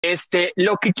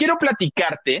Lo que quiero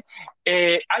platicarte,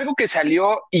 algo que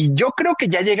salió y yo creo que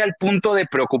ya llega al punto de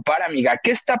preocupar, amiga.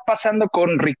 ¿Qué está pasando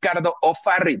con Ricardo o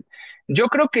Farrill? Yo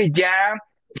creo que ya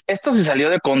esto se salió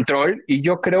de control y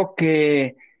yo creo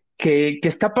que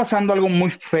está pasando algo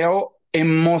muy feo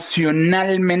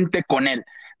emocionalmente con él.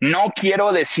 No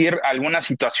quiero decir alguna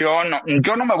situación,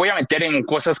 yo no me voy a meter en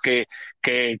cosas que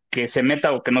se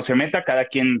meta o que no se meta, cada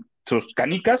quien sus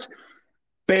canicas,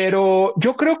 pero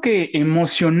yo creo que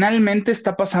emocionalmente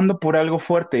está pasando por algo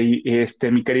fuerte,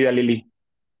 mi querida Lili.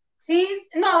 Sí,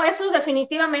 no, eso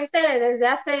definitivamente desde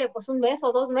hace pues un mes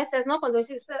o 2 meses, ¿no? Cuando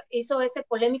hizo ese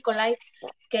polémico live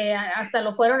que hasta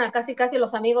lo fueron a casi casi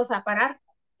los amigos a parar,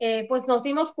 pues nos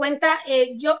dimos cuenta,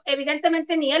 yo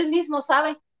evidentemente ni él mismo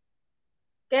sabe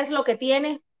qué es lo que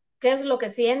tiene, qué es lo que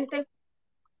siente.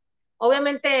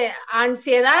 Obviamente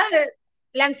ansiedad,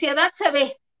 la ansiedad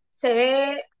se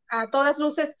ve a todas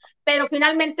luces, pero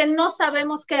finalmente no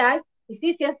sabemos qué hay. Y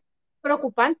sí, sí es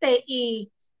preocupante y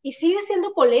sigue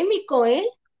siendo polémico, ¿eh?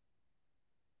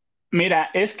 Mira,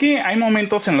 es que hay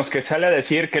momentos en los que sale a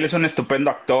decir que él es un estupendo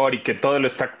actor y que todo lo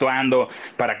está actuando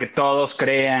para que todos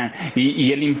crean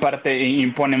y él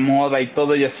impone moda y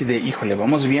todo y así de, híjole,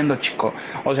 vamos viendo, chico.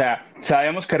 O sea,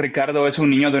 sabemos que Ricardo es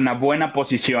un niño de una buena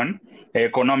posición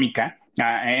económica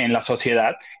en la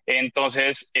sociedad,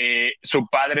 entonces su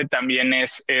padre también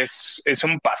es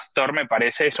un pastor, me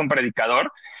parece, es un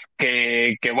predicador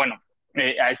que bueno,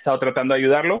 ha estado tratando de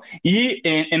ayudarlo y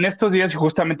en estos días, y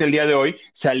justamente el día de hoy,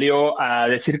 salió a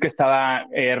decir que estaba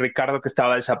Ricardo, que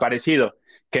estaba desaparecido,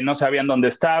 que no sabían dónde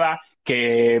estaba,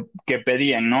 que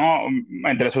pedían, ¿no?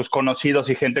 Entre sus conocidos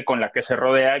y gente con la que se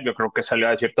rodea, yo creo que salió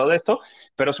a decir todo esto,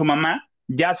 pero su mamá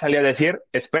ya salió a decir,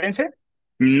 espérense,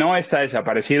 no está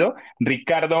desaparecido,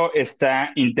 Ricardo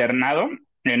está internado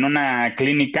en una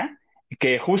clínica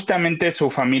que justamente su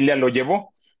familia lo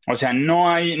llevó. O sea,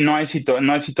 no hay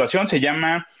situación, se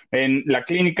llama, en la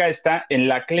clínica está en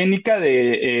la clínica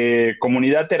de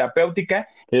comunidad terapéutica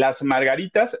Las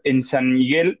Margaritas en San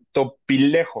Miguel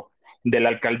Topilejo, de la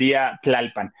alcaldía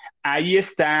Tlalpan. Ahí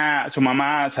está, su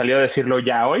mamá salió a decirlo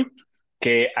ya hoy,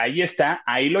 que ahí está,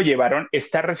 ahí lo llevaron,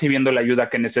 está recibiendo la ayuda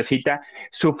que necesita,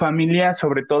 su familia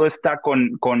sobre todo está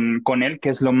con él, que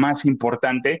es lo más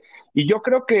importante, y yo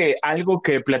creo que algo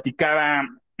que platicaba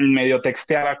medio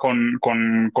texteaba con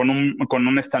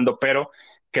un estandopero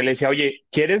que le decía, oye,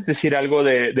 ¿quieres decir algo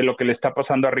de lo que le está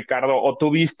pasando a Ricardo? ¿O tú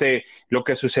viste lo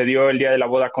que sucedió el día de la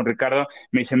boda con Ricardo?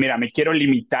 Me dice, mira, me quiero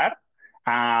limitar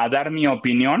a dar mi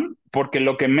opinión, porque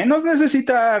lo que menos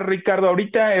necesita Ricardo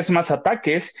ahorita es más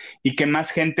ataques y que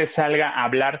más gente salga a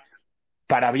hablar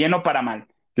para bien o para mal.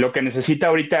 Lo que necesita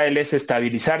ahorita él es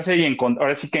estabilizarse y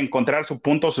ahora sí que encontrar su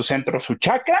punto, su centro, su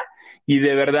chakra y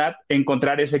de verdad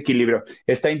encontrar ese equilibrio.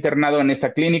 Está internado en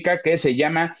esta clínica que se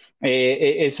llama,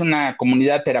 es una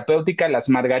comunidad terapéutica, Las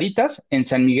Margaritas, en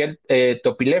San Miguel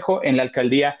Topilejo, en la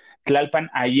alcaldía Tlalpan.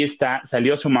 Ahí está,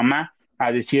 salió su mamá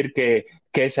a decir que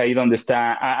es ahí donde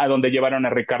está, a donde llevaron a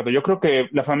Ricardo. Yo creo que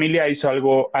la familia hizo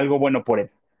algo bueno por él.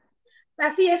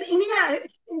 Así es. Y mira,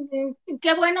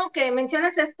 qué bueno que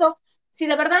mencionas esto. Si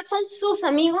de verdad son sus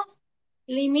amigos,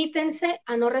 limítense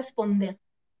a no responder.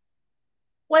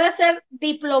 Puede ser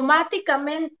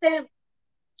diplomáticamente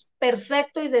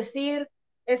perfecto y decir,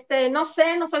 no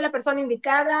sé, no soy la persona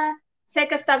indicada, sé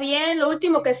que está bien, lo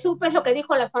último que supe es lo que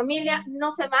dijo la familia,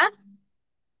 no sé más.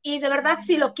 Y de verdad,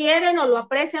 si lo quieren o lo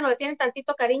aprecian o le tienen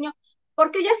tantito cariño,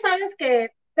 porque ya sabes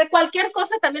que de cualquier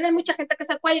cosa también hay mucha gente que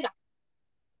se cuelga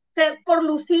por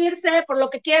lucirse, por lo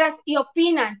que quieras, y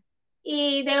opinan.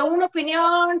 Y de una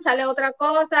opinión sale otra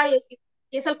cosa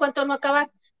y es el cuento no acabar.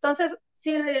 Entonces,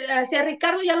 si a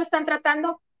Ricardo ya lo están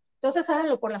tratando, entonces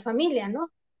háganlo por la familia, ¿no?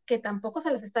 Que tampoco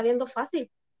se les está viendo fácil.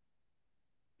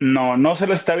 No, no se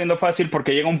lo está viendo fácil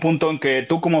porque llega un punto en que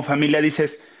tú como familia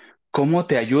dices, ¿cómo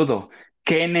te ayudo?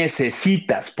 ¿Qué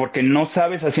necesitas? Porque no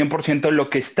sabes a 100%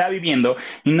 lo que está viviendo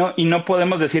y no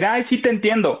podemos decir, ay, sí te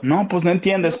entiendo. No, pues no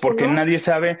entiendes No, pues porque no. nadie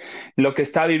sabe lo que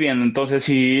está viviendo. Entonces,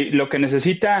 si lo que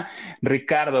necesita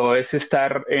Ricardo es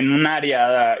estar en un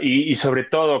área y sobre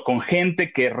todo con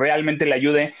gente que realmente le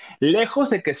ayude, lejos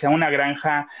de que sea una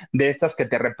granja de estas que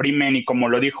te reprimen y como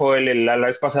lo dijo él la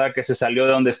vez pasada que se salió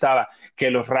de donde estaba, que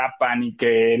los rapan y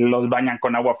que los bañan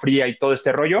con agua fría y todo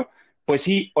este rollo, pues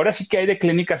sí, ahora sí que hay de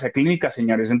clínicas a clínicas,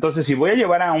 señores. Entonces, si voy a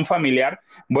llevar a un familiar,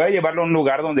 voy a llevarlo a un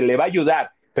lugar donde le va a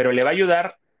ayudar, pero le va a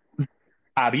ayudar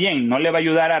a bien, no le va a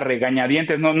ayudar a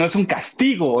regañadientes, no, no es un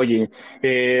castigo, oye,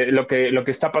 lo que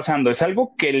está pasando, es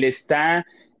algo que le está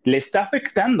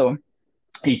afectando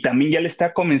y también ya le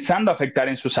está comenzando a afectar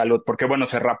en su salud, porque bueno,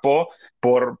 se rapó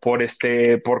por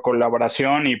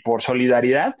colaboración y por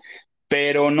solidaridad,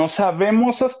 pero no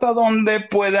sabemos hasta dónde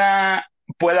pueda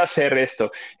hacer esto.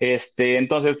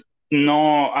 Entonces,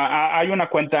 no, hay una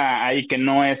cuenta ahí que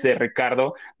no es de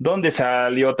Ricardo, donde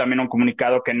salió también un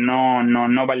comunicado que no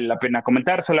vale la pena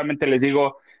comentar. Solamente les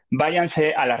digo,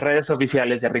 váyanse a las redes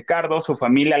oficiales de Ricardo, su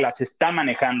familia las está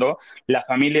manejando, la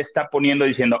familia está poniendo,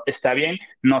 diciendo, está bien,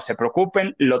 no se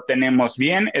preocupen, lo tenemos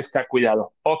bien, está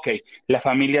cuidado. Ok, la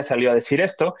familia salió a decir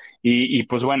esto y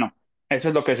pues bueno. Eso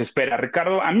es lo que se espera.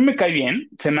 Ricardo, a mí me cae bien,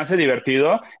 se me hace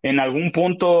divertido. En algún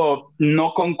punto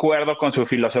no concuerdo con su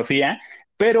filosofía,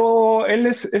 pero él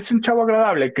es un chavo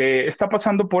agradable que está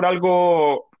pasando por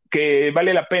algo que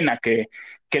vale la pena que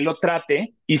lo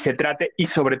trate y se trate y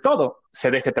sobre todo se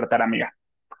deje tratar, amiga.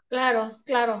 Claro,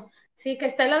 claro. Sí, que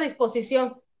está a la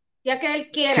disposición, ya que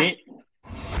él quiera. Sí,